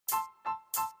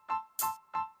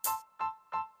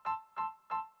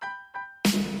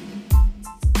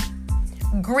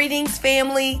Greetings,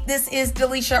 family. This is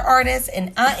Delisha Artist,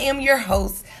 and I am your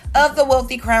host of the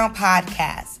Wealthy Crown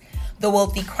podcast. The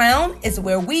Wealthy Crown is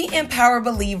where we empower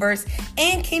believers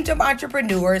and kingdom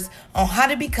entrepreneurs on how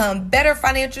to become better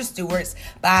financial stewards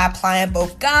by applying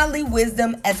both godly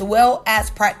wisdom as well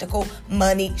as practical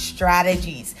money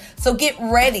strategies. So get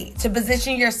ready to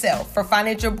position yourself for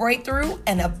financial breakthrough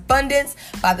and abundance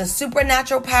by the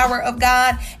supernatural power of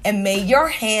God, and may your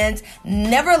hands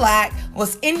never lack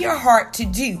what's in your heart to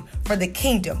do for the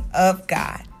kingdom of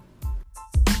God.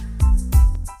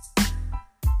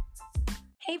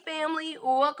 Hey family,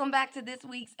 welcome back to this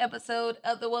week's episode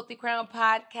of the Wealthy Crown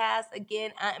podcast.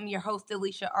 Again, I am your host,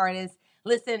 Delisha Artist.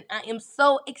 Listen, I am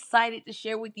so excited to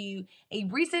share with you a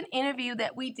recent interview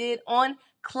that we did on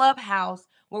Clubhouse,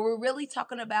 where we're really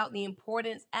talking about the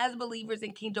importance as believers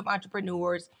and kingdom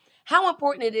entrepreneurs, how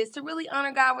important it is to really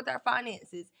honor God with our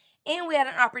finances. And we had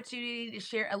an opportunity to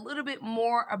share a little bit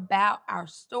more about our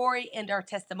story and our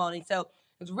testimony. So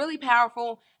it was really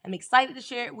powerful. I'm excited to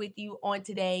share it with you on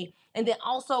today. And then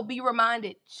also be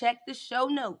reminded, check the show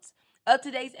notes of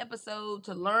today's episode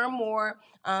to learn more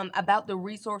about the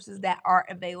resources that are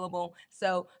available.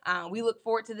 So we look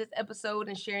forward to this episode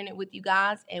and sharing it with you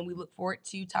guys. And we look forward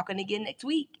to talking again next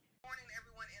week. Good morning,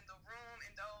 everyone in the room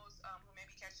and those who may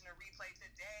be catching a replay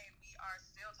today. We are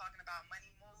still talking about money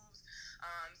moves.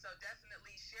 So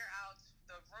definitely share out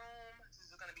the room. This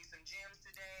is going to be some gems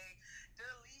today.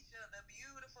 Delisha, the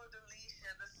beautiful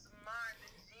Delisha, the smart, the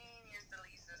genius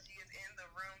Delisha. She is in the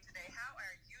room today. How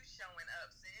are you showing up,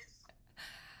 sis?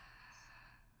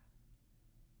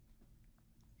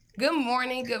 Good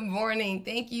morning. Good morning.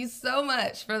 Thank you so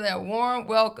much for that warm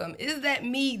welcome. Is that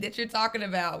me that you're talking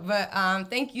about? But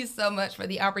thank you so much for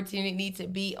the opportunity to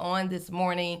be on this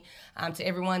morning. To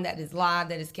everyone that is live,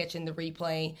 that is catching the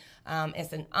replay.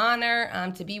 It's an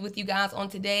honor to be with you guys on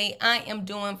today. I am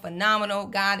doing phenomenal.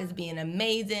 God is being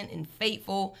amazing and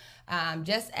faithful,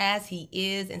 just as He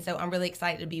is. And so I'm really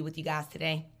excited to be with you guys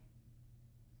today.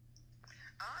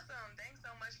 Awesome. Thanks so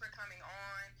much for coming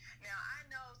on. Now, I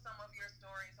know some of your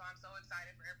story, so I'm so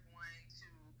excited for everyone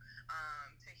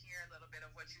to hear a little bit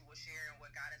of what you will share and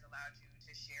what God has allowed you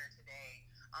to share today.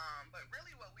 But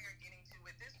really what we are getting to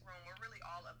with this room, we're really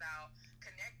all about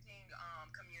connecting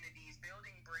communities,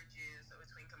 building bridges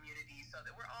between communities so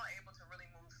that we're all able to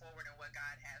really move forward in what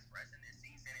God has for us in this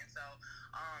season. And so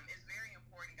it's very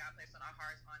important. God placed on our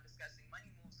hearts on discussing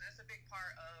money moves. So that's a big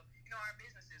part of, our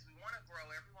businesses. We want to grow.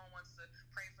 Everyone wants to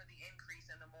pray for the increase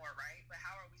and the more, right? But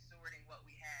how are we stewarding what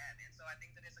we have? And so I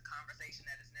think that it's a conversation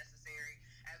that is necessary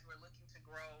as we're looking to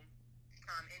grow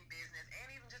in business and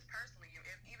even just personally.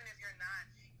 Even if you're not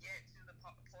yet to the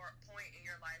point in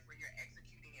your life where you're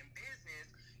executing in business,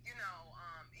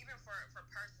 even for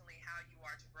personally how you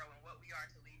are to grow and what we are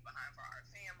to leave behind for our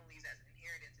families as an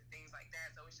inheritance and things like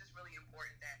that. So it's just really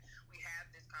important that we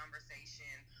have this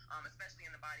conversation, especially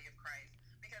in the body of Christ,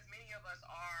 because many of us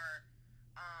are,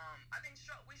 I think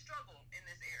we struggle in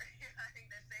this area. I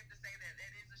think that's safe to say that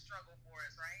it is a struggle for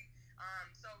us, right?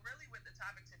 So really with the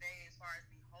topic today, as far as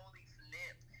the holy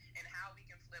flip and how we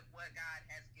can flip what God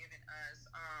has given us,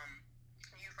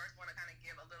 you first want to kind of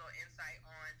give a little insight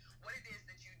on what it is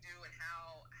that you do and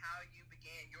how you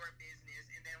began your business,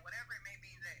 and then whatever it may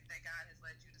be that God has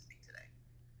led you to speak today.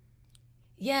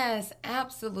 Yes,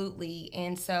 absolutely.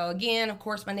 And so again, of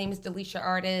course, my name is Delisha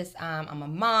Artist. I'm a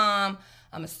mom.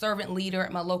 I'm a servant leader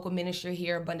at my local ministry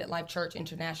here, Abundant Life Church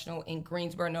International in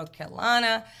Greensboro, North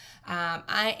Carolina.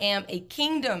 I am a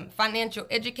kingdom financial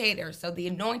educator. So the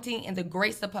anointing and the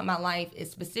grace upon my life is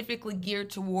specifically geared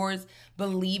towards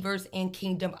believers and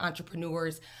kingdom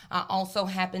entrepreneurs. I also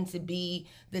happen to be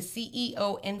the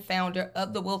CEO and founder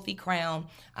of the Wealthy Crown.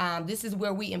 This is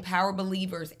where we empower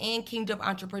believers and kingdom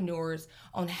entrepreneurs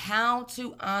on how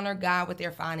to honor God with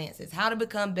their finances, how to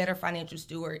become better financial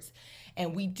stewards.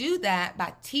 And we do that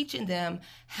by teaching them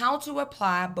how to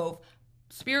apply both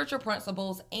spiritual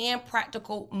principles and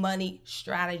practical money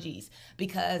strategies,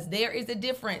 because there is a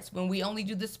difference when we only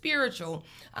do the spiritual,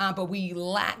 but we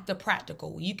lack the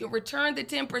practical. You can return the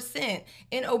 10%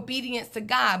 in obedience to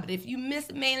God, but if you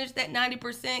mismanage that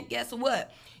 90%, guess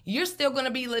what? You're still going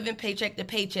to be living paycheck to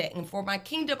paycheck. And for my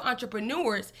kingdom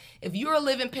entrepreneurs, if you're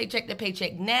living paycheck to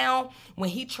paycheck now, when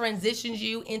He transitions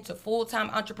you into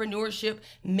full-time entrepreneurship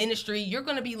ministry, you're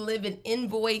going to be living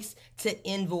invoice to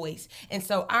invoice. And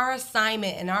so our assignment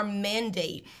assignment and our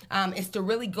mandate is to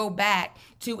really go back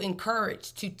to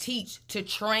encourage, to teach, to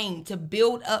train, to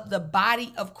build up the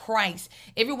body of Christ.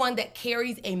 Everyone that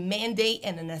carries a mandate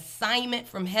and an assignment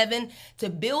from heaven, to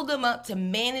build them up to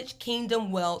manage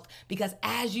kingdom wealth. Because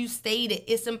as you stated,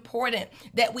 it's important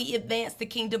that we advance the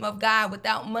kingdom of God.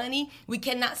 Without money, we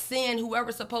cannot send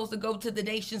whoever's supposed to go to the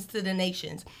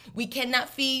nations. We cannot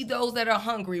feed those that are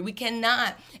hungry. We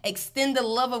cannot extend the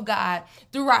love of God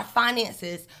through our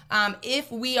finances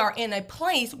if we are in a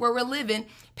place where we're living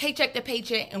paycheck to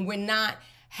paycheck and we're not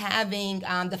having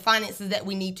the finances that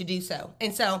we need to do so.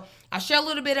 And so I share a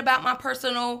little bit about my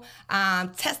personal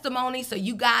testimony so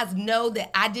you guys know that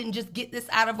I didn't just get this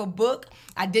out of a book.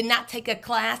 I did not take a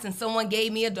class and someone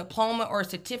gave me a diploma or a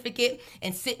certificate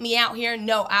and sit me out here.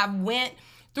 No, I went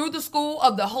through the school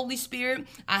of the Holy Spirit.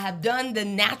 I have done the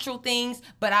natural things,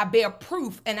 but I bear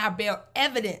proof and I bear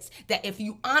evidence that if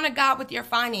you honor God with your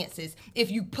finances,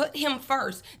 if you put him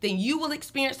first, then you will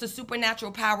experience the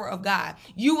supernatural power of God.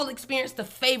 You will experience the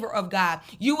favor of God.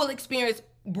 You will experience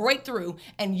breakthrough,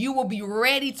 and you will be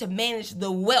ready to manage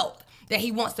the wealth that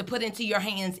he wants to put into your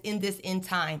hands in this end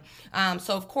time.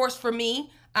 So of course for me,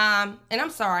 and I'm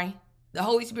sorry, the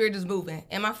Holy Spirit is moving.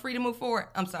 Am I free to move forward?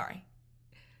 I'm sorry.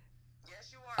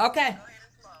 Okay.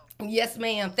 Yes,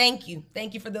 ma'am. Thank you.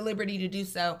 Thank you for the liberty to do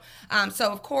so.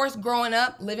 So, of course, growing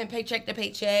up, living paycheck to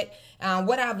paycheck,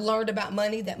 what I've learned about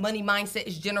money, that money mindset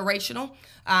is generational.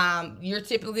 You're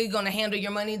typically going to handle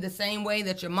your money the same way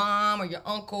that your mom or your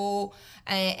uncle.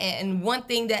 And one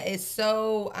thing that is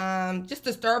so just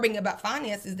disturbing about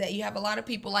finance is that you have a lot of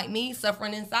people like me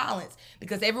suffering in silence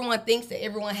because everyone thinks that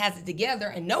everyone has it together,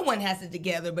 and no one has it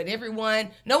together, but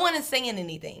no one is saying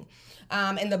anything.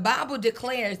 And the Bible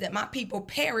declares that my people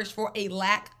perish for a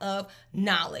lack of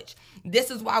knowledge. This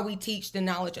is why we teach the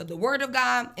knowledge of the Word of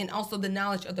God and also the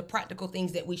knowledge of the practical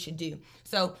things that we should do.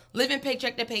 So living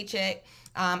paycheck to paycheck,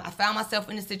 I found myself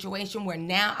in a situation where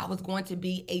now I was going to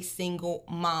be a single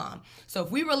mom. So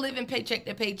if we were living paycheck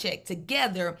to paycheck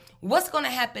together, what's going to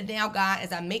happen now, God,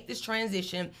 as I make this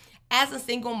transition as a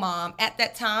single mom? At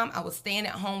that time, I was staying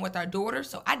at home with our daughter,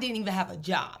 so I didn't even have a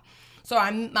job. So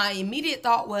my immediate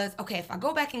thought was, okay, if I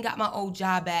go back and got my old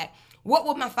job back, what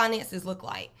would my finances look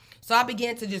like? So I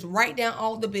began to just write down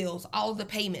all the bills, all the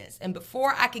payments. And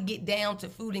before I could get down to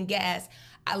food and gas,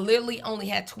 I literally only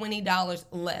had $20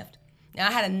 left. Now,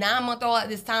 I had a 9-month-old at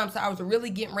this time, so I was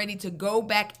really getting ready to go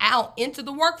back out into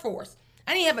the workforce.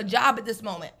 I didn't have a job at this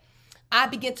moment. I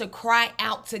began to cry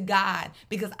out to God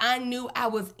because I knew I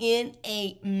was in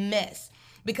a mess.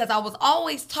 Because I was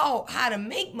always taught how to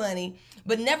make money,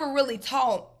 but never really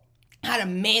taught how to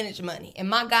manage money. And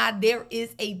my God, there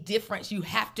is a difference. You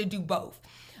have to do both.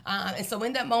 And so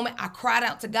in that moment, I cried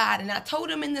out to God, and I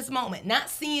told him in this moment, not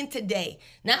seeing today,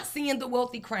 not seeing the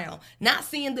wealthy crown, not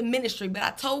seeing the ministry, but I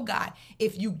told God,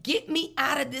 if you get me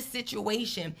out of this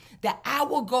situation, that I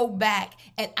will go back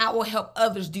and I will help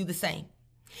others do the same.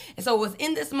 And so it was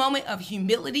in this moment of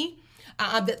humility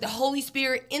that the Holy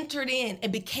Spirit entered in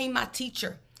and became my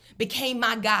teacher, became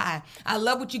my guide. I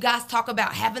love what you guys talk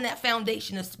about, having that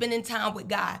foundation of spending time with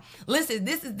God. Listen,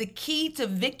 this is the key to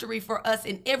victory for us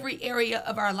in every area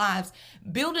of our lives,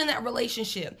 building that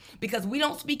relationship, because we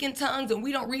don't speak in tongues and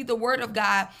we don't read the Word of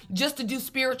God just to do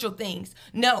spiritual things.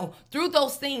 No, through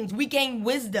those things, we gain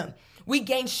wisdom. We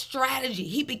gained strategy.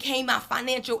 He became my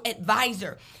financial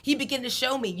advisor. He began to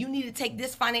show me, you need to take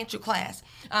this financial class.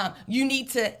 You need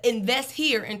to invest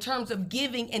here in terms of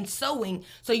giving and sowing,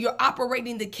 so you're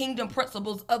operating the kingdom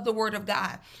principles of the Word of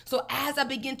God. So as I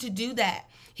begin to do that,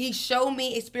 he showed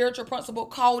me a spiritual principle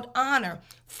called honor.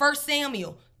 1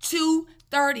 Samuel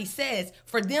 2:30 says,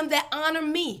 for them that honor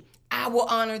me, I will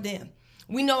honor them.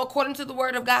 We know according to the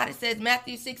Word of God, it says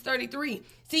Matthew 6:33,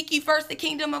 seek ye first the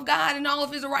kingdom of God and all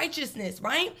of his righteousness,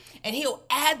 right? And he'll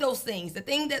add those things, the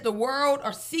thing that the world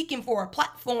are seeking for,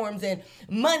 platforms and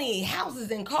money,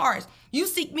 houses and cars. You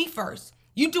seek me first.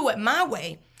 You do it my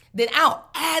way, then I'll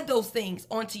add those things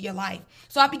onto your life.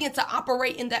 So I began to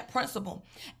operate in that principle.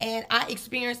 And I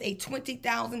experienced a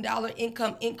 $20,000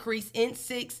 income increase in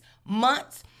 6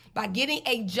 months. By getting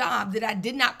a job that I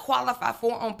did not qualify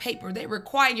for on paper. They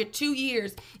required 2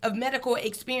 years of medical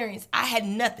experience. I had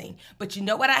nothing. But you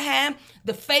know what I had?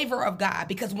 The favor of God.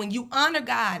 Because when you honor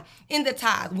God in the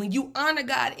tithe, when you honor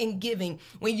God in giving,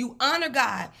 when you honor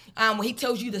God, when he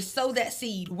tells you to sow that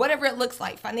seed, whatever it looks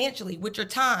like financially, with your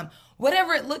time,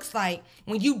 whatever it looks like,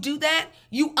 when you do that,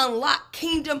 you unlock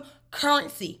kingdom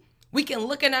currency. We can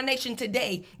look at our nation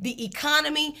today. The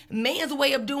economy, man's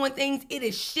way of doing things, it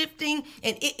is shifting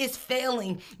and it is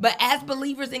failing. But as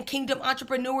believers and kingdom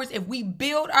entrepreneurs, if we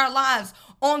build our lives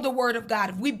on the word of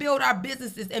God, if we build our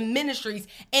businesses and ministries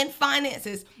and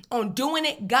finances on doing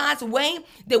it God's way,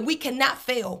 then we cannot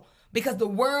fail because the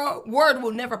word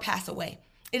will never pass away.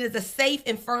 It is a safe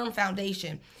and firm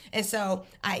foundation. And so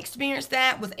I experienced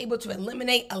that, was able to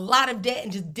eliminate a lot of debt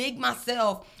and just dig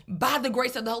myself by the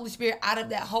grace of the Holy Spirit out of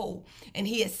that hole. And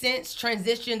he has since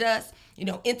transitioned us,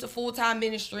 into full-time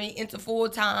ministry, into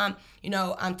full-time,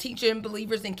 I'm teaching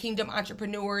believers and kingdom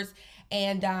entrepreneurs.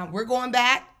 And we're going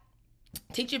back,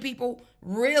 teaching people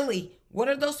really what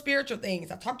are those spiritual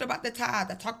things. I talked about the tithe.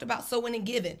 I talked about sowing and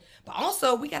giving. But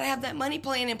also, we got to have that money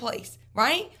plan in place,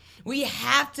 right? You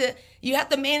have to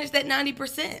manage that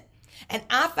 90%. And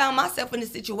I found myself in a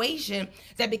situation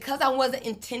that because I wasn't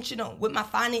intentional with my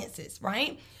finances,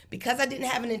 right? Because I didn't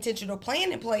have an intentional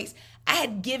plan in place, I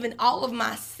had given all of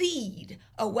my seed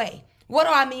away. What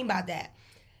do I mean by that?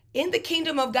 In the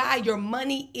kingdom of God, your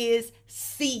money is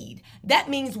seed. That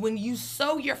means when you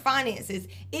sow your finances,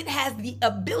 it has the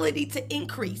ability to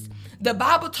increase. The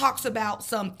Bible talks about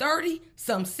some 30,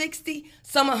 some 60,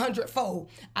 some 100-fold.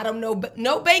 I don't know, but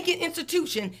no banking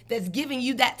institution that's giving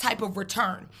you that type of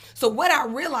return. So what I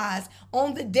realized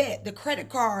on the debt, the credit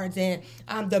cards and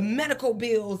the medical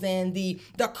bills and the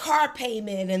car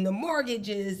payment and the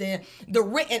mortgages and the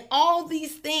rent and all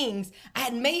these things, I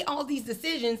had made all these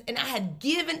decisions and I had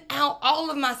given out all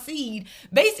of my seed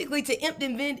basically to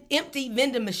empty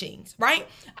vending machines, right?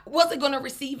 I wasn't going to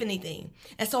receive anything.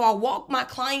 And so I walked my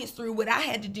clients through what I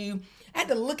had to do. I had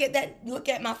to look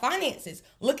at my finances,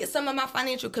 look at some of my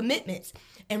financial commitments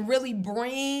and really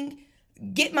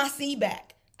get my seed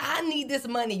back. I need this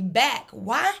money back.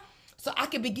 Why? So I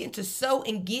can begin to sow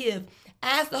and give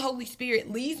as the Holy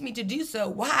Spirit leads me to do so.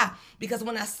 Why? Because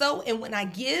when I sow and when I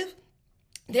give,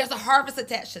 there's a harvest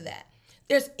attached to that.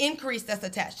 There's increase that's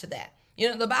attached to that.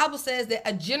 The Bible says that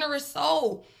a generous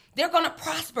soul, they're going to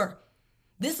prosper.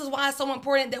 This is why it's so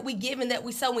important that we give and that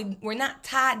we sow. We're not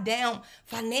tied down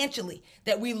financially,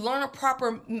 that we learn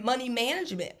proper money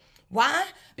management. Why?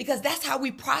 Because that's how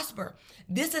we prosper.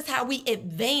 This is how we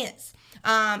advance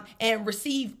and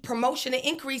receive promotion and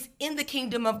increase in the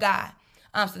kingdom of God.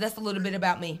 So that's a little bit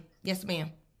about me. Yes,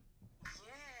 ma'am.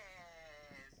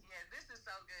 Yes, this is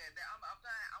so good.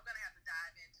 I'm gonna have to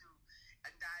dive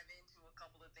into a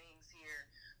couple of things here.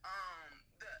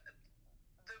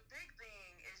 The big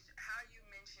thing is how you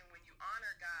mentioned when you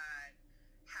honor God,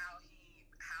 how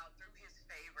through His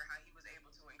favor, how He was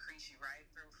able to increase you, right,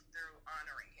 through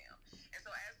honoring Him. And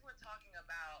so as we're talking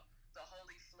about the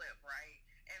holy flip, right,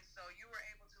 and so you were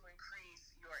able to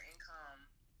increase your income.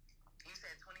 You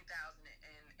said 20,000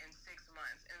 in 6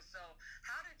 months. And so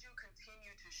how did you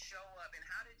continue to show up and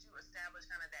how did you establish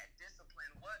kind of that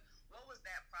discipline? What was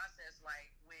that process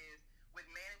like with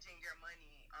managing your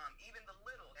money, even the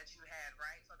little that you had,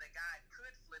 right? So that God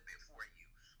could flip it for you.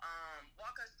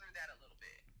 Walk us through that a little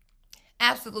bit.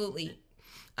 Absolutely.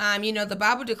 The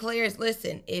Bible declares,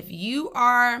 listen, if you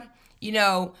are,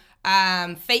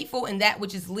 faithful in that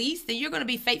which is least, then you're going to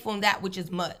be faithful in that which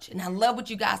is much. And I love what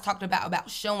you guys talked about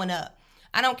showing up.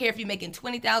 I don't care if you're making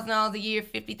 $20,000 a year,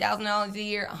 $50,000 a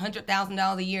year,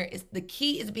 $100,000 a year. The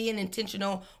key is being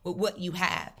intentional with what you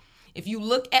have. If you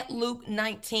look at Luke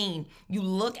 19, you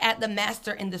look at the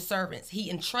master and the servants.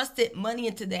 He entrusted money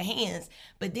into their hands,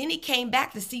 but then he came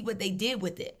back to see what they did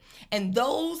with it. And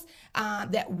those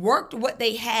that worked what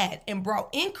they had and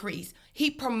brought increase, he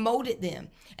promoted them.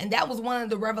 And that was one of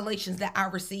the revelations that I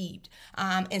received.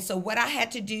 And so what I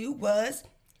had to do was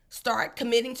start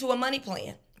committing to a money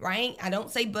plan, right? I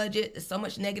don't say budget. There's so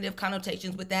much negative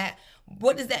connotations with that.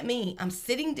 What does that mean? I'm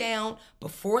sitting down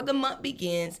before the month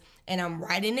begins and I'm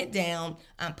writing it down.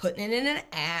 I'm putting it in an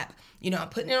app. I'm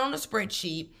putting it on a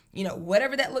spreadsheet,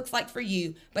 whatever that looks like for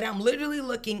you. But I'm literally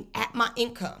looking at my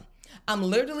income. I'm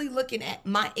literally looking at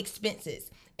my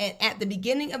expenses. And at the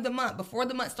beginning of the month, before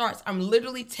the month starts, I'm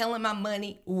literally telling my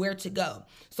money where to go.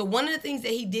 So one of the things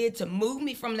that he did to move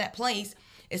me from that place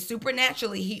is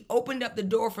supernaturally, he opened up the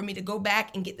door for me to go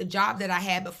back and get the job that I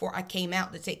had before I came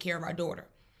out to take care of our daughter.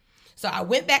 So I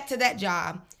went back to that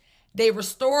job. They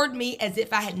restored me as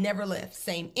if I had never left.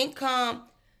 Same income,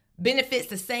 benefits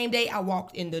the same day I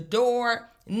walked in the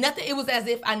door. Nothing. It was as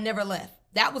if I never left.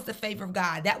 That was the favor of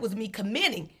God. That was me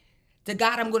committing to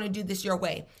God, I'm going to do this your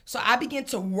way. So I began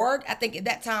to work. I think at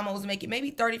that time I was making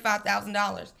maybe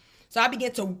 $35,000. So I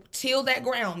began to till that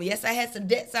ground. Yes, I had some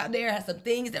debts out there. I had some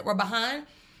things that were behind.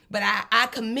 But I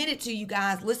committed to you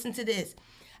guys. Listen to this.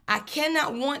 I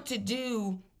cannot want to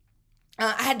do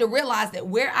I had to realize that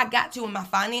where I got to in my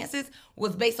finances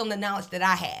was based on the knowledge that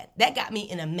I had. That got me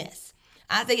in a mess.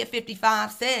 Isaiah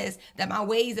 55 says that my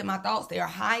ways and my thoughts, they are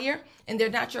higher and they're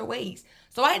not your ways.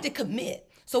 So I had to commit.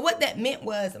 So what that meant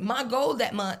was my goal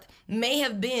that month may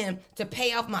have been to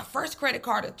pay off my first credit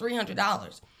card of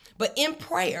 $300. But in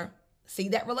prayer, see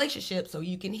that relationship so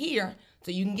you can hear,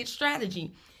 so you can get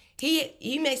strategy.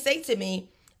 He may say to me,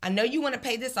 I know you want to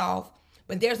pay this off,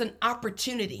 but there's an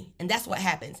opportunity. And that's what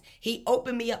happens. He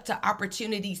opened me up to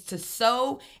opportunities to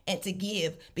sow and to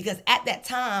give, because at that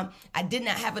time, I did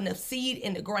not have enough seed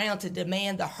in the ground to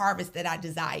demand the harvest that I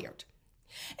desired.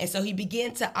 And so he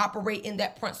began to operate in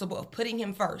that principle of putting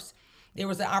him first. There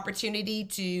was an opportunity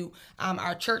to,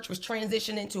 our church was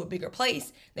transitioning to a bigger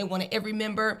place. They wanted every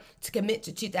member to commit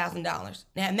to $2,000.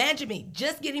 Now imagine me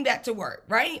just getting back to work,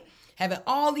 right? Having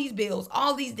all these bills,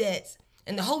 all these debts.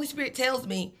 And the Holy Spirit tells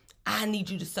me, I need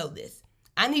you to sow this.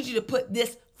 I need you to put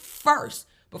this first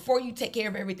before you take care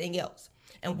of everything else.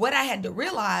 And what I had to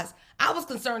realize, I was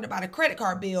concerned about a credit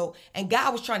card bill, and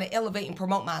God was trying to elevate and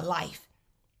promote my life.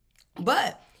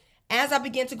 But as I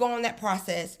began to go on that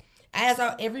process,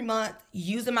 every month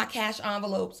using my cash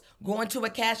envelopes, going to a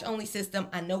cash only system,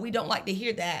 I know we don't like to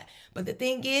hear that, but the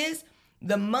thing is,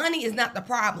 the money is not the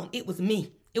problem. It was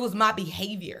me. It was my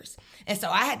behaviors. And so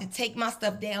I had to take my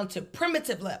stuff down to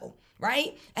primitive level,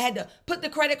 right? I had to put the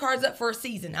credit cards up for a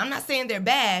season. I'm not saying they're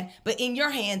bad, but in your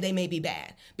hand, they may be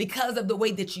bad because of the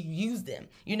way that you use them.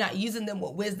 You're not using them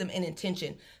with wisdom and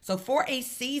intention. So for a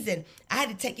season, I had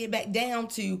to take it back down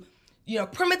to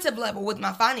primitive level with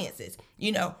my finances,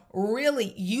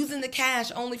 really using the cash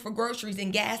only for groceries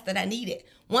and gas that I needed.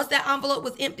 Once that envelope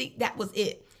was empty, that was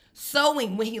it.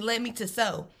 Sowing when he led me to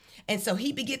sow. And so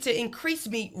he began to increase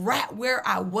me right where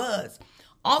I was.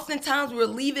 Oftentimes we were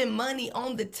leaving money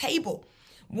on the table.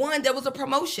 One, there was a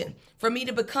promotion for me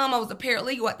to become, I was a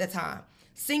paralegal at the time.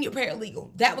 Senior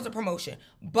paralegal, that was a promotion.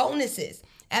 Bonuses.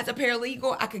 As a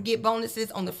paralegal, I could get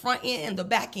bonuses on the front end and the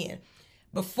back end.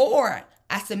 Before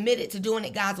I submitted to doing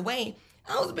it God's way,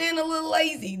 I was being a little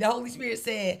lazy. The Holy Spirit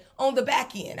said on the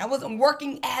back end, I wasn't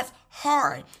working as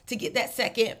hard to get that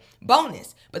second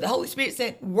bonus. But the Holy Spirit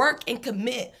said, work and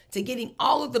commit to getting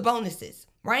all of the bonuses,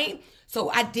 right? So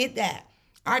I did that.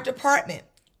 Our department,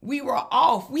 we were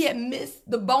off. We had missed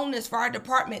the bonus for our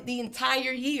department the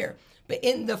entire year. But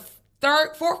in the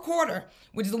fourth quarter,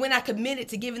 which is when I committed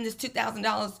to giving this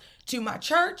 $2,000 to my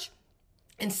church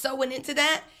and sowing into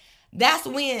that, that's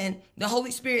when the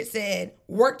Holy Spirit said,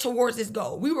 work towards this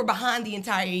goal. We were behind the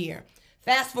entire year.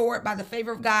 Fast forward, by the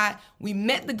favor of God, we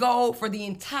met the goal for the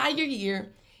entire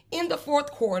year. In the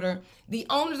fourth quarter, the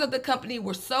owners of the company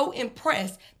were so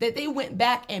impressed that they went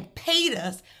back and paid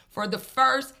us for the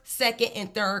first, second,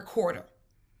 and third quarter.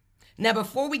 Now,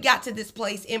 before we got to this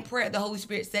place in prayer, the Holy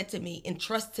Spirit said to me,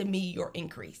 entrust to me your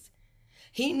increase.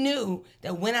 He knew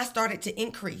that when I started to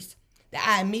increase, that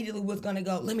I immediately was going to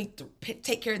go, let me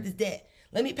take care of this debt.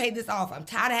 Let me pay this off. I'm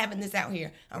tired of having this out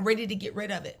here. I'm ready to get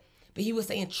rid of it. But he was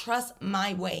saying, trust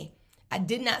my way. I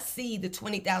did not see the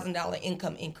 $20,000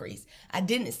 income increase. I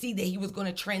didn't see that he was going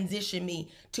to transition me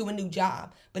to a new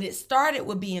job. But it started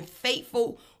with being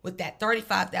faithful with that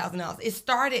 $35,000. It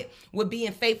started with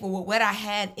being faithful with what I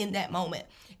had in that moment.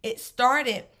 It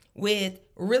started with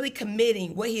really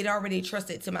committing what he had already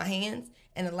trusted to my hands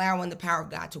and allowing the power of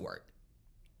God to work.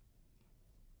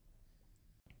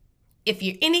 If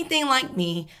you're anything like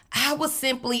me, I was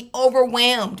simply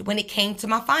overwhelmed when it came to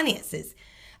my finances.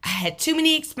 I had too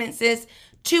many expenses,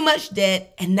 too much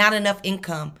debt, and not enough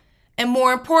income. And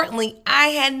more importantly, I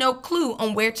had no clue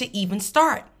on where to even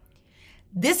start.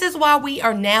 This is why we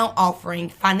are now offering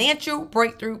financial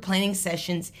breakthrough planning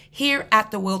sessions here at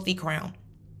the Wealthy Crown.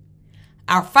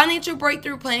 Our financial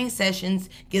breakthrough planning sessions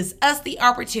gives us the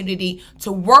opportunity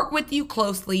to work with you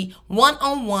closely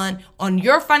one-on-one on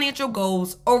your financial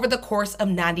goals over the course of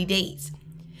 90 days.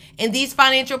 In these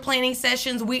financial planning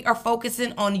sessions, we are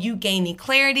focusing on you gaining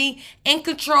clarity and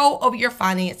control over your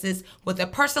finances with a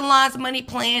personalized money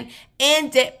plan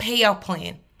and debt payoff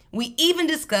plan. We even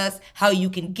discuss how you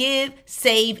can give,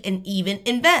 save, and even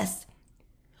invest.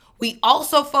 We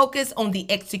also focus on the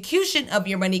execution of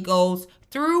your money goals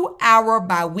through our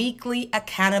bi-weekly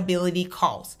accountability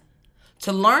calls.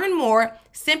 To learn more,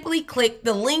 simply click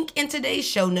the link in today's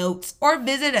show notes or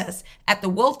visit us at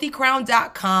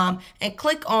thewealthycrown.com and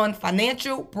click on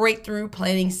Financial Breakthrough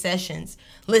Planning Sessions.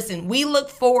 Listen, we look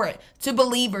forward to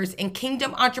believers and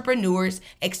kingdom entrepreneurs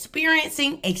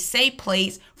experiencing a safe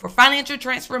place for financial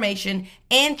transformation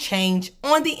and change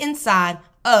on the inside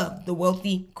of the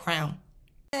Wealthy Crown.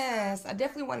 Yes, I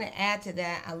definitely want to add to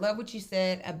that. I love what you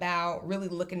said about really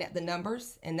looking at the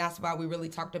numbers. And that's why we really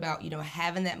talked about,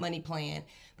 having that money plan.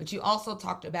 But you also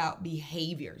talked about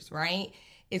behaviors, right?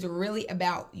 It's really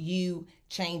about you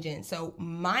changing. So,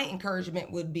 my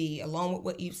encouragement would be, along with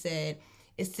what you said,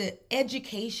 is to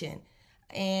education.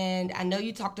 And I know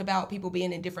you talked about people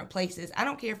being in different places. I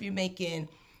don't care if you're making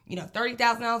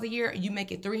 $30,000 a year, or you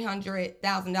making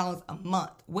 $300,000 a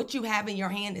month. What you have in your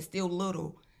hand is still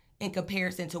little in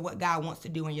comparison to what God wants to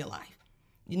do in your life.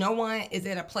 No one is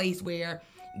at a place where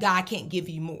God can't give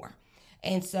you more.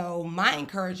 And so my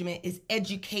encouragement is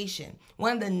education.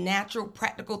 One of the natural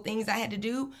practical things I had to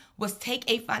do was take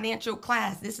a financial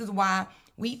class. This is why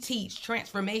we teach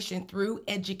transformation through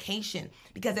education,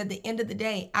 because at the end of the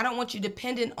day, I don't want you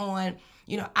dependent on,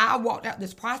 I walked out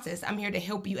this process. I'm here to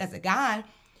help you as a guide,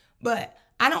 but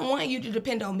I don't want you to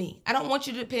depend on me. I don't want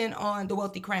you to depend on the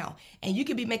Wealthy Crown. And you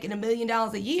could be making $1 million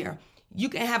a year. You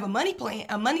can have a money plan,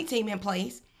 a money team in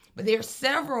place, but there are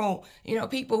several,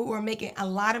 people who are making a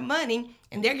lot of money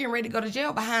and they're getting ready to go to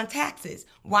jail behind taxes.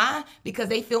 Why? Because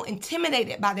they feel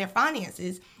intimidated by their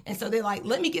finances. And so they're like,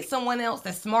 let me get someone else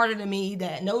that's smarter than me,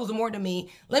 that knows more than me.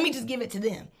 Let me just give it to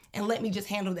them and let me just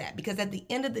handle that. Because at the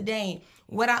end of the day,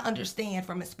 what I understand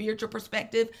from a spiritual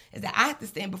perspective is that I have to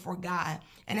stand before God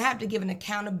and I have to give an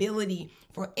accountability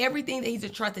for everything that He's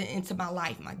entrusted into my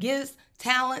life, my gifts,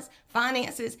 talents,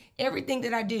 finances, everything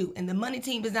that I do. And the money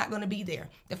team is not going to be there.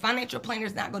 The financial planner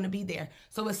is not going to be there.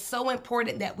 So it's so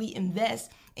important that we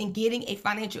invest in getting a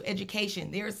financial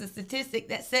education. There is a statistic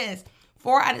that says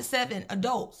 4 out of 7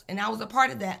 adults, and I was a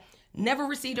part of that, never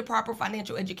received a proper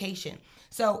financial education.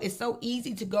 So it's so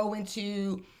easy to go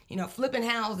into, flipping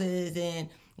houses and,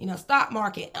 stock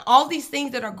market, all these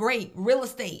things that are great, real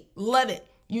estate, love it.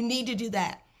 You need to do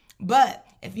that. But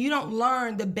if you don't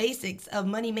learn the basics of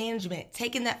money management,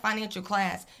 taking that financial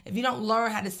class, if you don't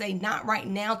learn how to say not right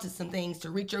now to some things to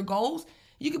reach your goals,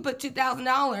 you can put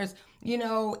 $2,000,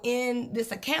 in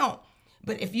this account.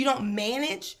 But if you don't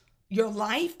manage your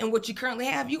life and what you currently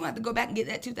have, you're going to have to go back and get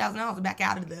that $2,000 back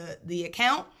out of the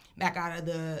account, back out of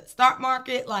the stock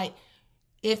market. Like,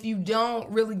 if you don't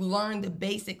really learn the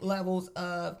basic levels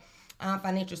of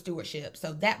financial stewardship.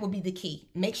 So that would be the key.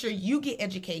 Make sure you get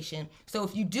education. So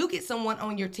if you do get someone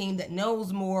on your team that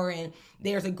knows more and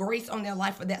there's a grace on their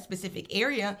life for that specific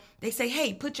area, they say,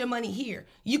 hey, put your money here.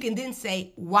 You can then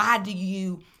say, why do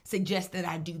you suggest that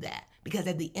I do that? Because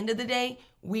at the end of the day,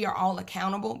 we are all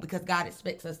accountable because God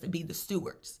expects us to be the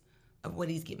stewards of what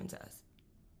He's given to us.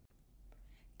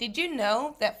 Did you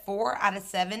know that 4 out of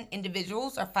 7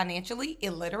 individuals are financially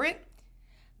illiterate?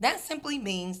 That simply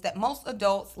means that most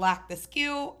adults lack the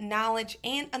skill, knowledge,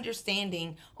 and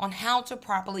understanding on how to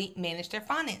properly manage their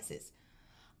finances.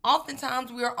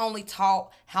 Oftentimes, we are only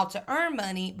taught how to earn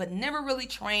money, but never really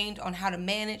trained on how to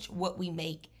manage what we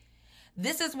make.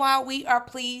 This is why we are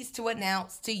pleased to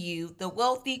announce to you the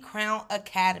Wealthy Crown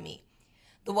Academy.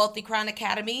 The Wealthy Crown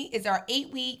Academy is our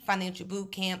 8-week financial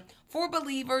boot camp for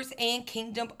believers and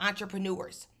kingdom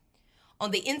entrepreneurs. On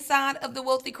the inside of the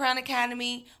Wealthy Crown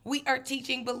Academy, we are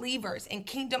teaching believers and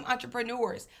kingdom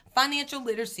entrepreneurs financial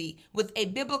literacy with a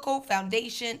biblical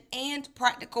foundation and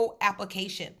practical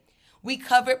application. We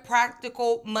cover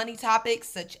practical money topics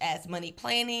such as money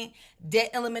planning,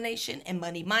 debt elimination, and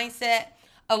money mindset,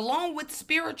 along with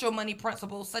spiritual money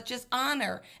principles such as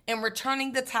honor and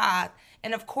returning the tithe,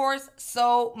 and of course,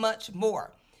 so much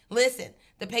more. Listen,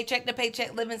 the paycheck to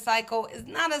paycheck living cycle is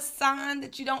not a sign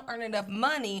that you don't earn enough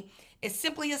money. It's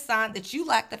simply a sign that you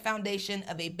lack the foundation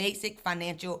of a basic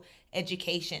financial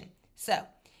education. So,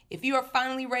 if you are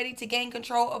finally ready to gain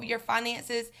control of your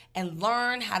finances and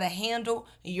learn how to handle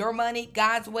your money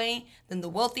God's way, then the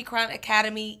Wealthy Crown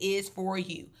Academy is for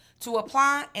you. To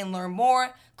apply and learn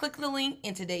more, click the link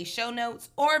in today's show notes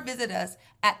or visit us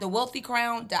at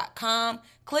thewealthycrown.com.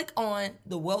 Click on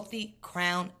the Wealthy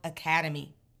Crown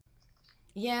Academy.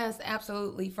 Yes,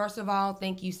 absolutely. First of all,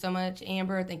 thank you so much,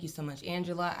 Amber. Thank you so much,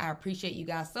 Angela. I appreciate you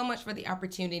guys so much for the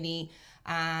opportunity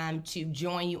to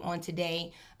join you on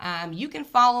today. You can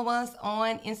follow us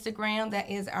on Instagram. That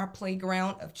is our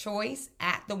playground of choice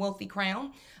at The Wealthy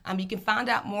Crown. You can find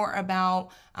out more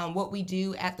about what we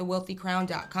do at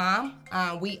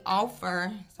thewealthycrown.com. We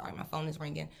offer, sorry, my phone is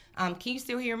ringing. Can you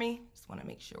still hear me? Just want to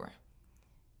make sure.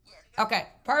 Okay,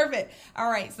 perfect. All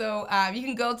right, so you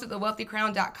can go to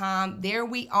thewealthycrown.com. There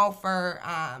we offer,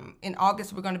 in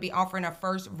August, we're going to be offering our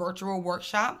first virtual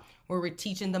workshop where we're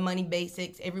teaching the money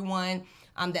basics. Everyone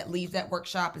that leaves that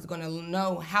workshop is going to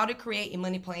know how to create a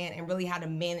money plan and really how to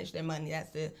manage their money. That's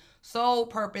the sole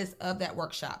purpose of that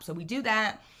workshop. So we do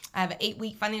that. I have an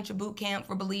 8-week financial boot camp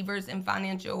for believers and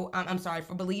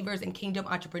for believers and kingdom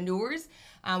entrepreneurs,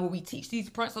 where we teach these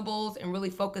principles and really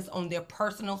focus on their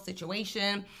personal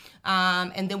situation.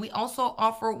 And then we also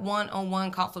offer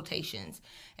one-on-one consultations.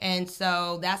 And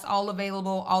so that's all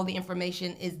available. All the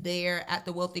information is there at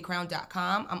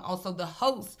thewealthycrown.com. I'm also the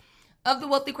host of the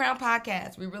Wealthy Crown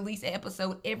podcast. We release an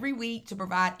episode every week to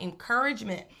provide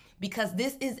encouragement, because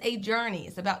this is a journey.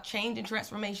 It's about change and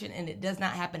transformation, and it does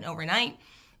not happen overnight.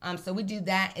 So we do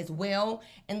that as well.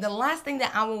 And the last thing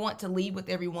that I will want to leave with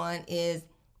everyone is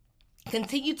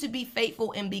continue to be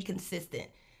faithful and be consistent.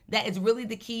 That is really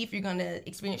the key if you're going to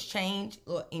experience change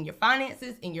in your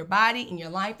finances, in your body, in your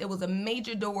life. There was a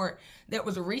major door that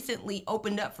was recently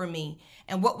opened up for me.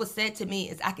 And what was said to me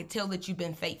is, I could tell that you've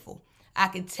been faithful. I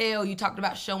could tell you talked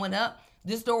about showing up.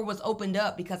 This door was opened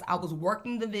up because I was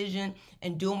working the vision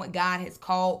and doing what God has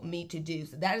called me to do.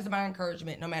 So that is my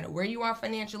encouragement. No matter where you are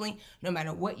financially, no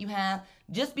matter what you have,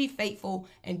 just be faithful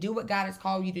and do what God has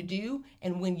called you to do.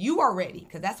 And when you are ready,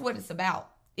 because that's what it's about.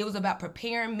 It was about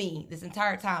preparing me this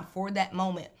entire time for that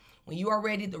moment. When you are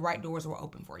ready, the right doors will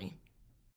open for you.